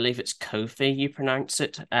 I believe it's Ko-fi, you pronounce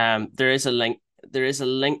it. There is a link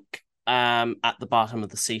at the bottom of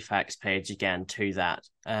the Ceefax page again to that.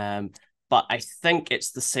 But I think it's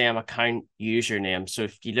the same account username. So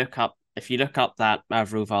if you look up that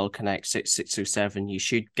Avro Vulcan X6607, you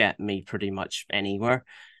should get me pretty much anywhere.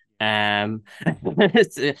 I'm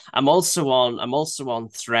also on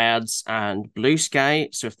Threads and Blue Sky.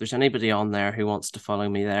 So if there's anybody on there who wants to follow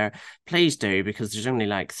me there, please do, because there's only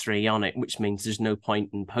like 3 on it, which means there's no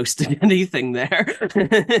point in posting anything there.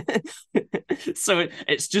 So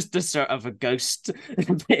it's just a sort of a ghost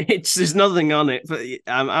page. There's nothing on it, but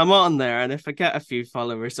I'm on there, and if I get a few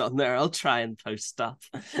followers on there, I'll try and post stuff.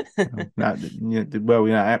 Well,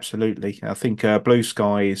 absolutely. I think Blue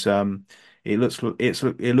Sky is it looks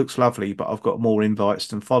lovely, but I've got more invites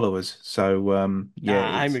than followers. So I'm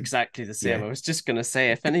exactly the same. yeah. I was just going to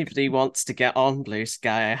say, if anybody wants to get on Blue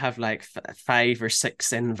Sky, I have like 5 or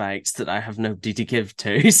 6 invites that I have nobody to give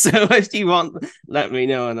to. So if you want, let me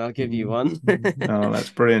know and I'll give you one. Oh, that's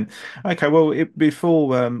brilliant. Okay, well,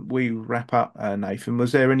 before we wrap up, Nathan,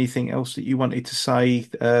 was there anything else that you wanted to say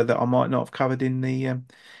that I might not have covered in the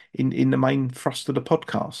in the main thrust of the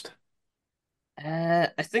podcast? I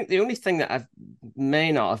think the only thing that I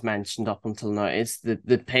may not have mentioned up until now is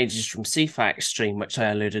the pages from Ceefax stream, which I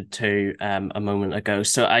alluded to a moment ago.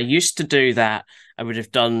 So I used to do that. I would have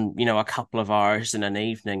done, a couple of hours in an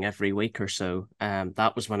evening every week or so.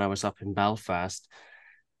 That was when I was up in Belfast,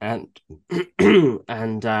 and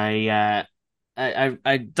and I'd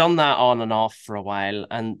done that on and off for a while,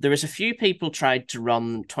 and there was a few people tried to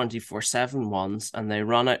run 24/7 ones, and they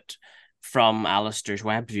run it from Alistair's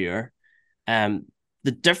web viewer.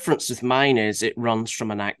 The difference with mine is it runs from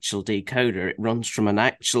an actual decoder. It runs from an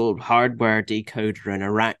actual hardware decoder in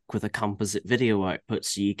a rack with a composite video output,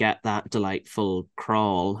 so you get that delightful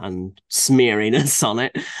crawl and smeariness on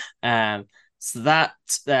it. So that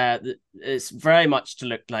it's very much to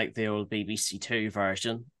look like the old BBC Two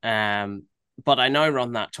version. But I now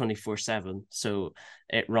run that 24/7, so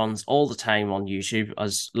it runs all the time on YouTube,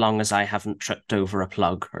 as long as I haven't tripped over a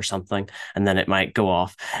plug or something, and then it might go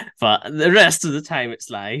off. But the rest of the time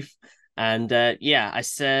it's live. And I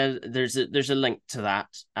said there's a link to that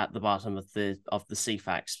at the bottom of the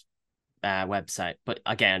Ceefax website. But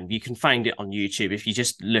again, you can find it on YouTube. If you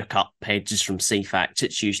just look up pages from Ceefax,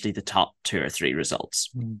 it's usually the top 2 or 3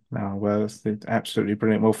 results. Oh, well, that's absolutely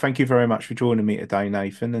brilliant. Well, thank you very much for joining me today,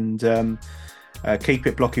 Nathan, and keep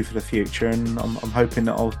it blocky for the future. And I'm hoping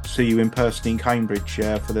that I'll see you in person in Cambridge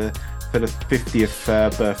for the 50th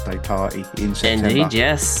birthday party in September. Indeed,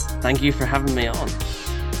 yes. Thank you for having me on.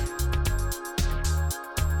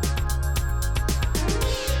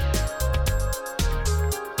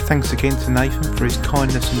 Thanks again to Nathan for his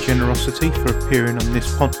kindness and generosity for appearing on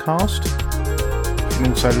this podcast. You can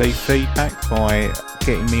also leave feedback by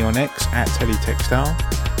getting me on X at Teletextile.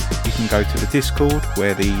 You can go to the Discord,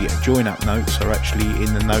 where the join-up notes are actually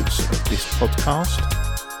in the notes of this podcast.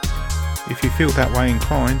 If you feel that way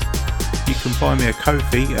inclined, you can buy me a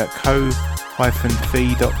Ko-fi at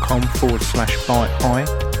ko-fi.com/bitehigh.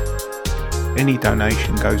 Any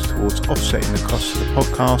donation goes towards offsetting the costs of the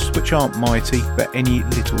podcast, which aren't mighty, but any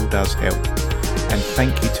little does help. And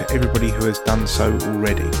thank you to everybody who has done so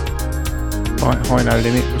already. Byte High No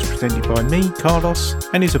Limit was presented by me, Carlos,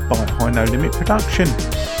 and is a Byte High No Limit production.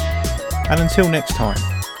 And until next time,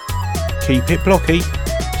 keep it blocky.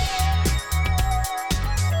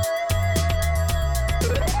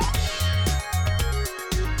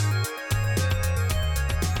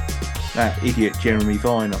 That idiot Jeremy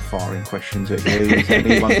Vine not firing questions at you.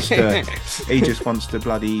 He just wants to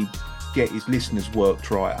bloody get his listeners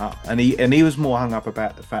worked right up. And he was more hung up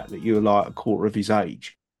about the fact that you were like a quarter of his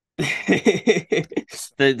age.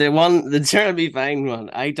 the Jeremy Vine one,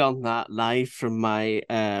 I done that live from my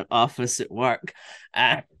office at work,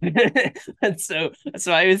 and so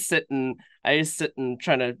I was sitting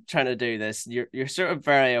trying to do this. You're sort of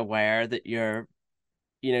very aware that you're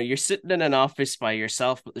sitting in an office by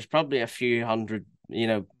yourself, but there's probably a few hundred,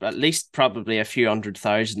 at least probably a few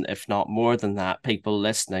 100,000, if not more than that, people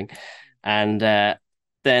listening. And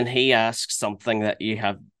then he asks something that you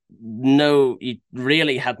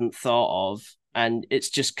really hadn't thought of, and it's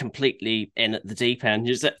just completely in at the deep end.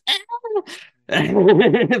 You're just like,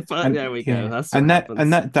 but there we go. That's what happens.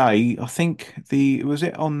 And that day, I think was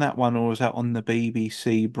it on that one, or was that on the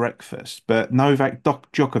BBC Breakfast? But Novak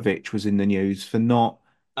Djokovic was in the news for not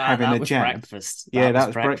having a jab. Breakfast. That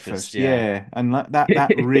was breakfast. Yeah. And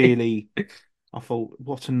that really, I thought,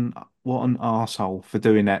 what an arsehole for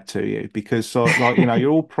doing that to you, because you're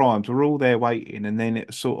all primed, we're all there waiting, and then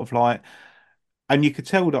it's sort of like, and you could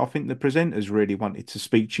tell that I think the presenters really wanted to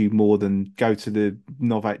speak to you more than go to the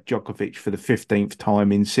Novak Djokovic for the 15th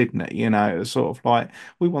time in Sydney. It was sort of like,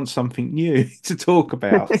 we want something new to talk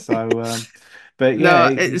about. So, but yeah,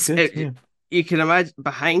 no, you can imagine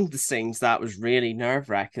behind the scenes that was really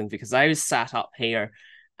nerve-wracking, because I was sat up here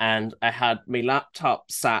and I had my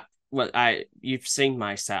laptop sat you've seen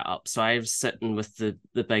my setup, so I was sitting with the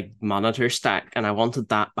big monitor stack, and I wanted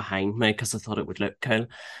that behind me because I thought it would look cool.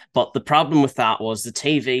 But the problem with that was the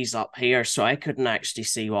TV's up here, so I couldn't actually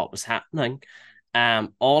see what was happening.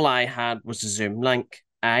 All I had was a Zoom link.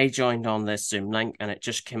 I joined on this Zoom link, and it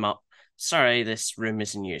just came up, sorry, this room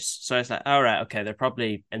is in use. So I was like, all right, okay, they're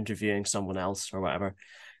probably interviewing someone else or whatever.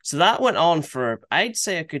 So that went on for, I'd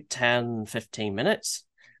say, a good 10, 15 minutes.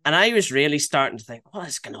 And I was really starting to think, what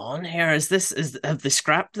is going on here? Have they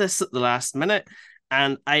scrapped this at the last minute?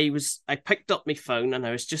 And I picked up my phone and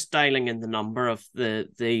I was just dialing in the number of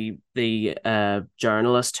the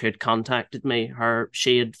journalist who had contacted me.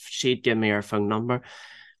 She'd given me her phone number,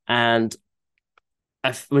 and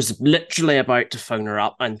I was literally about to phone her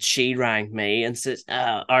up, and she rang me and said,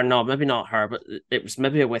 or no, maybe not her, but it was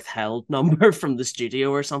maybe a withheld number from the studio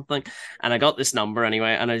or something. And I got this number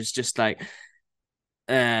anyway, and I was just like,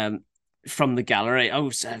 from the gallery, oh,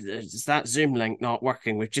 so is that Zoom link not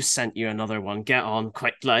working? We've just sent you another one. Get on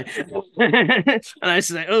quickly. And I was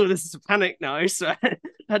like, oh, this is a panic now. So I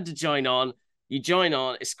had to join on. You join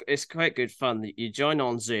on, it's quite good fun. You join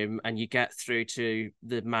on Zoom and you get through to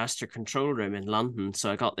the master control room in London. So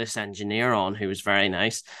I got this engineer on who was very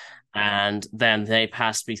nice. And then they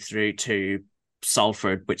passed me through to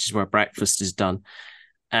Salford, which is where breakfast is done.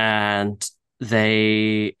 And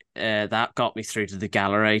they that got me through to the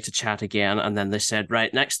gallery to chat again. And then they said,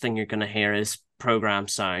 right, next thing you're going to hear is program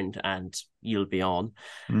sound and you'll be on.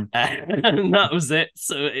 And that was it.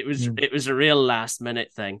 So it was a real last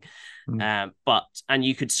minute thing. And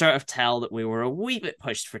you could sort of tell that we were a wee bit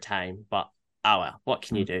pushed for time, but oh well, what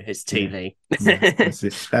can you do? It's TV. Yeah, that's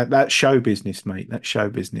it. That's show business, mate. That's show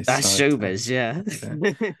business. That's showbiz, yeah.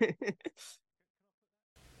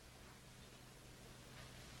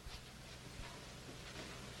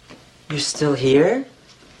 You're still here?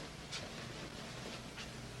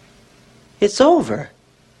 It's over.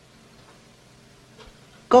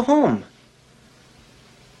 Go home.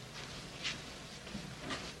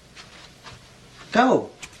 Go.